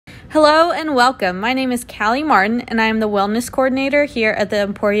Hello and welcome. My name is Callie Martin and I am the Wellness Coordinator here at the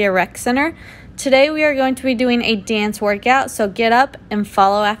Emporia Rec Center. Today we are going to be doing a dance workout, so get up and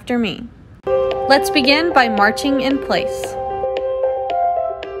follow after me. Let's begin by marching in place.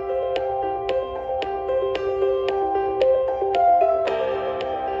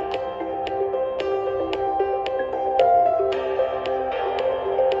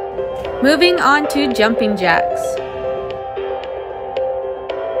 Moving on to jumping jacks.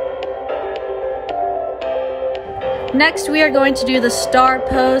 Next, we are going to do the star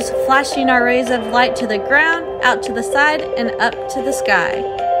pose, flashing our rays of light to the ground, out to the side, and up to the sky.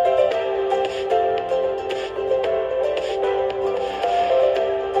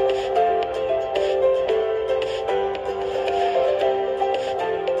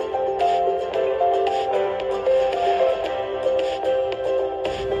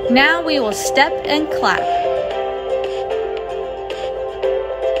 Now we will step and clap.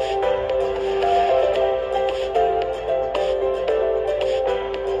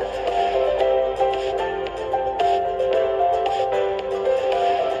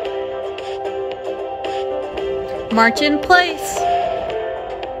 March in place.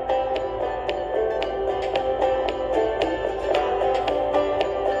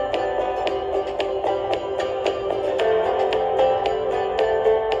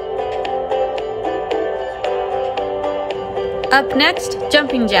 Up next,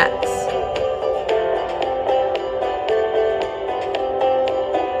 jumping jacks.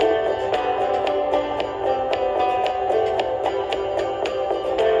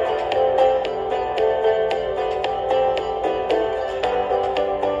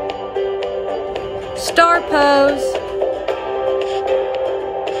 Star pose.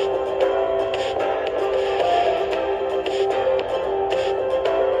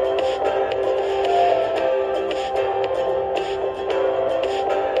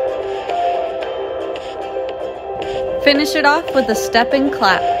 Finish it off with a step and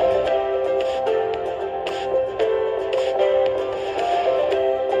clap.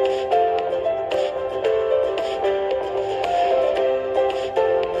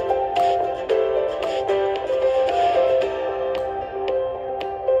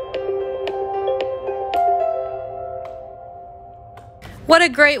 What a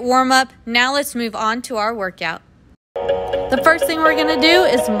great warm-up. Now let's move on to our workout. The first thing we're going to do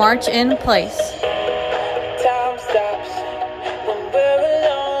is march in place. Time stops when we're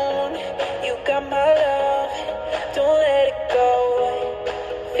alone. You got my love, don't let it go.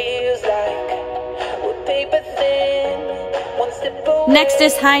 Feels like we're paper thin. One step away. Next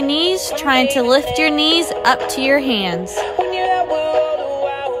is high knees, trying to lift your knees up to your hands. When you're out with all the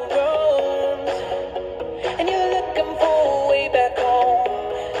wild roads, and you're looking for a way back home.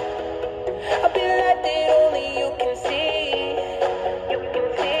 I'll be like that only you can see. You can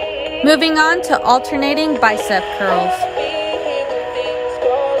see. Moving on to alternating bicep curls.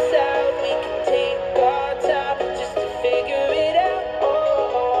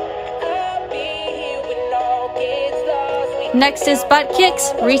 Next is butt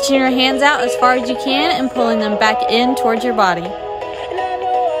kicks, reaching your hands out as far as you can and pulling them back in towards your body.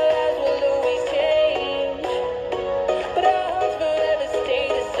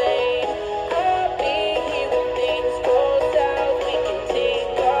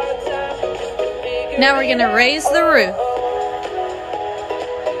 Now we're going to raise the roof.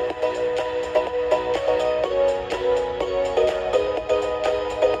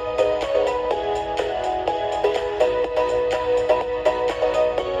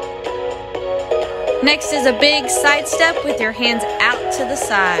 Next is a big side step with your hands out to the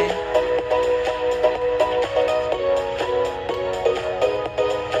side.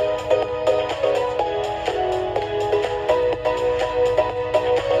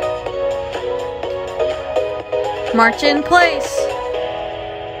 March in place.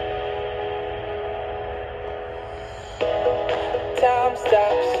 Time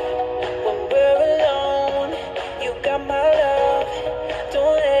stops when we're alone. You got my love,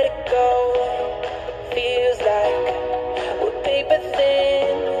 don't let it go. Feels like we're paper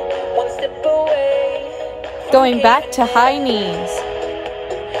thin. One step away. Going back to high knees.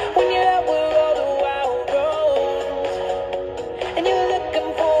 When you're out with all the wild roads, and you're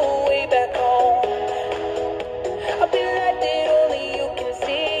looking for a way back home. I'll be like that only you can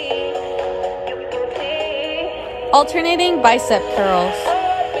see. You can see. Alternating bicep curls.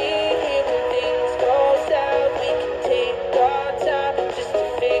 I'll be here when things go south. We can take our time just to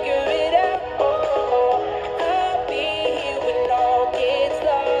figure it out. I'll be here when all gets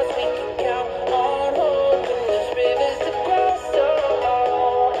lost. We can count on hope when there's rivers to cross.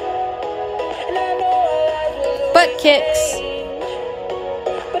 And I know our lives will Butt kicks. change,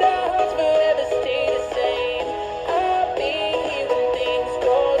 but our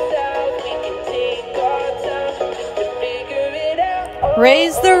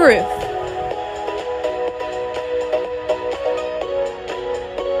Raise the roof.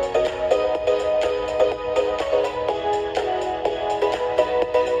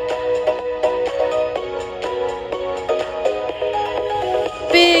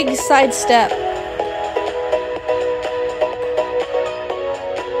 Big side step.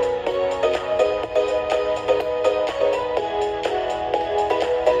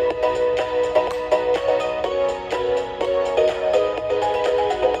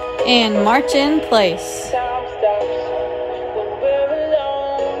 And march in place. Time stops when we're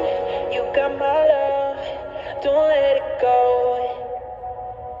alone. You got my love, don't let it go.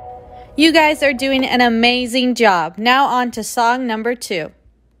 You guys are doing an amazing job. Now on to song number 2.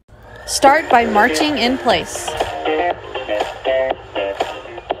 Start by marching in place.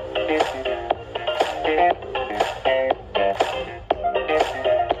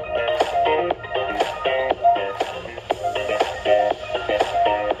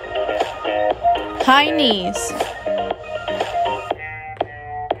 High knees.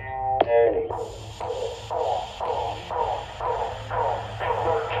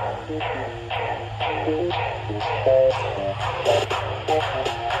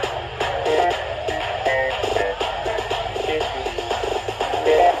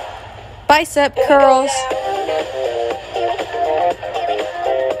 Bicep curls.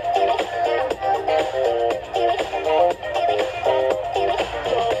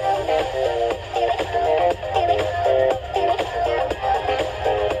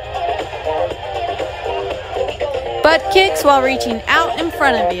 Butt kicks while reaching out in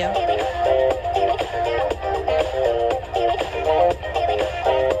front of you.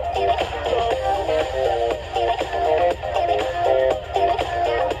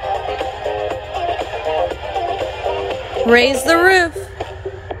 Raise the roof.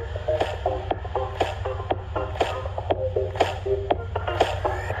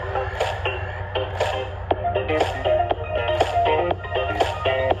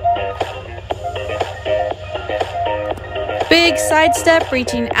 Big side step,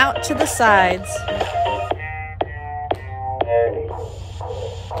 reaching out to the sides.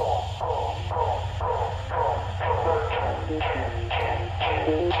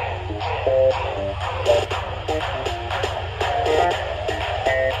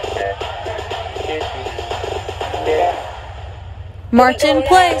 March in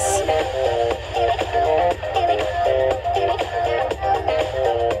place.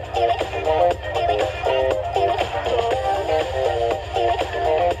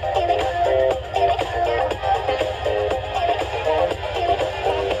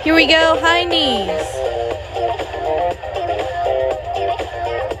 Here we go, high knees.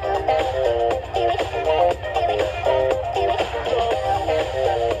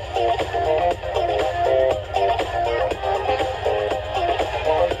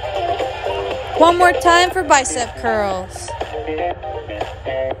 One more time for bicep curls.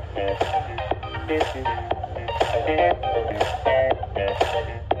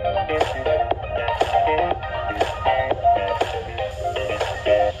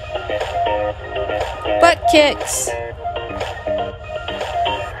 Butt kicks.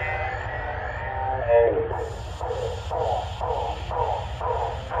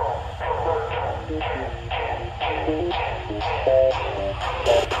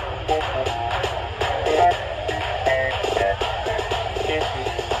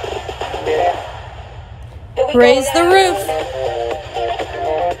 Raise the roof.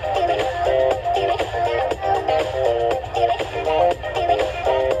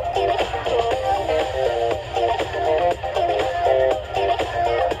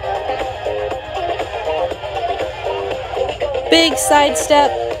 Big side step.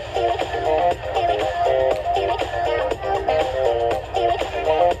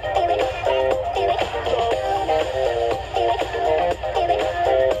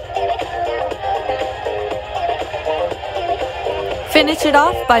 Finish it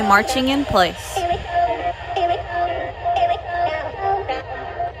off by marching in place.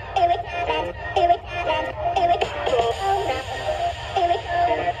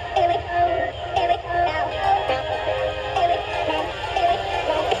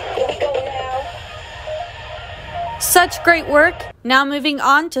 Such great work. Now moving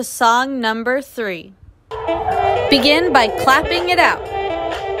on to song number 3. Begin by clapping it out.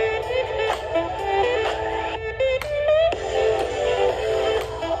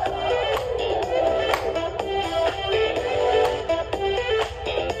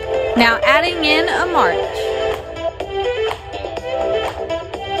 Now adding in a march.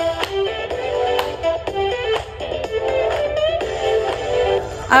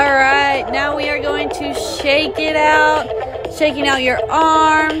 All right, now we are going to shake it out Shaking out your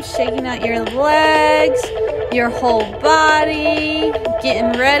arms, shaking out your legs, your whole body,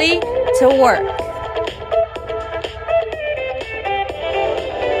 getting ready to work.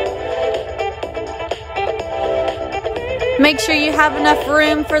 Make sure you have enough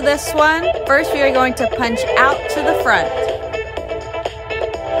room for this one. First, we are going to punch out to the front.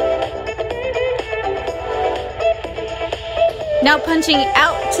 Now punching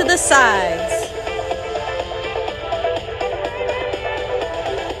out to the sides.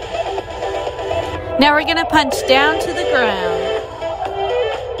 Now we're going to punch down to the ground.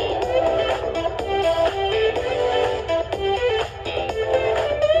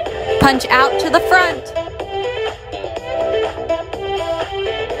 Punch out to the front.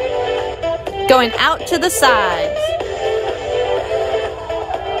 Going out to the sides.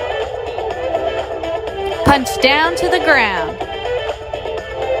 Punch down to the ground.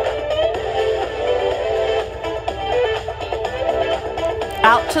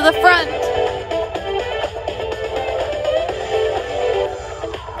 Out to the front.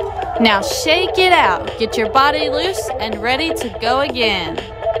 Now shake it out. Get your body loose and ready to go again.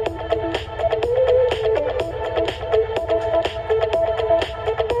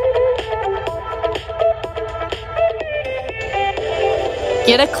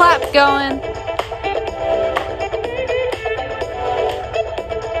 Get a clap going.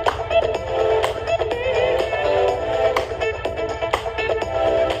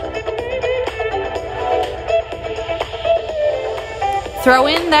 Throw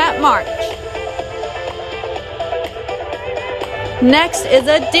in that march. Next is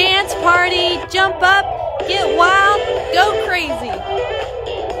a dance party. Jump up, get wild, go crazy.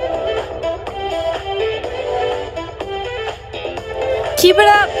 Keep it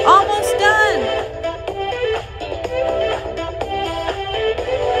up, almost done.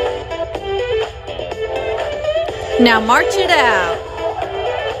 Now march it out.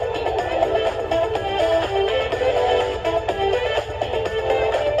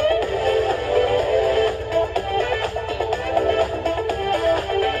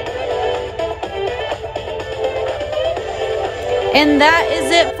 And that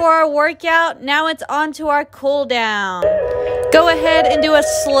is it for our workout. Now it's on to our cool down. Go ahead and do a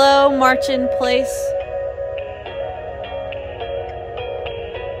slow march in place.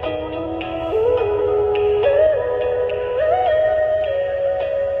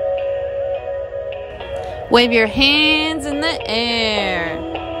 Wave your hands in the air.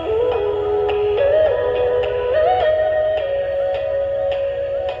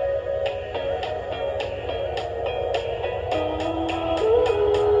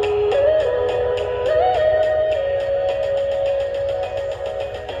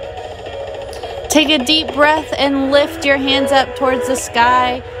 Take a deep breath and lift your hands up towards the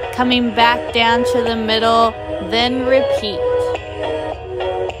sky, coming back down to the middle, then repeat.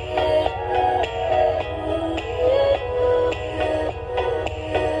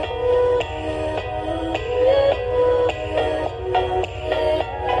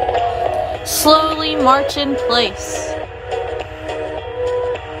 Slowly march in place.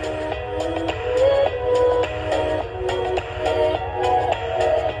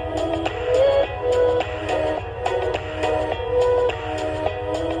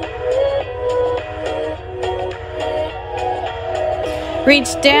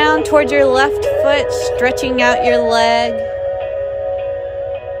 Reach down towards your left foot, stretching out your leg.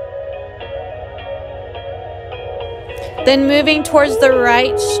 Then moving towards the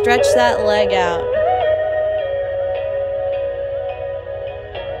right, stretch that leg out.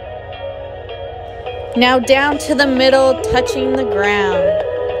 Now down to the middle, touching the ground.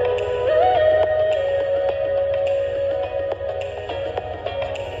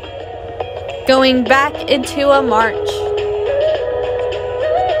 Going back into a march.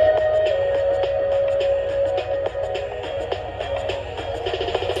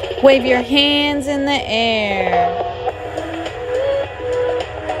 Wave your hands in the air.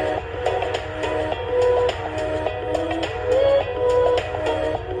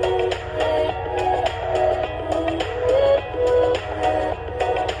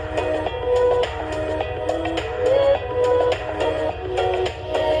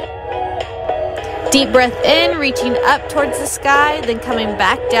 Deep breath in, reaching up towards the sky, then coming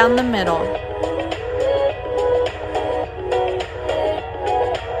back down the middle.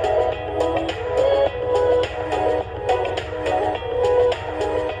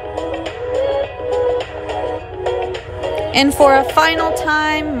 And for a final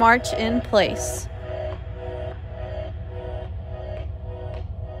time, march in place.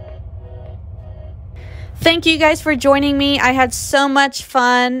 Thank you guys for joining me. I had so much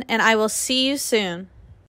fun, and I will see you soon.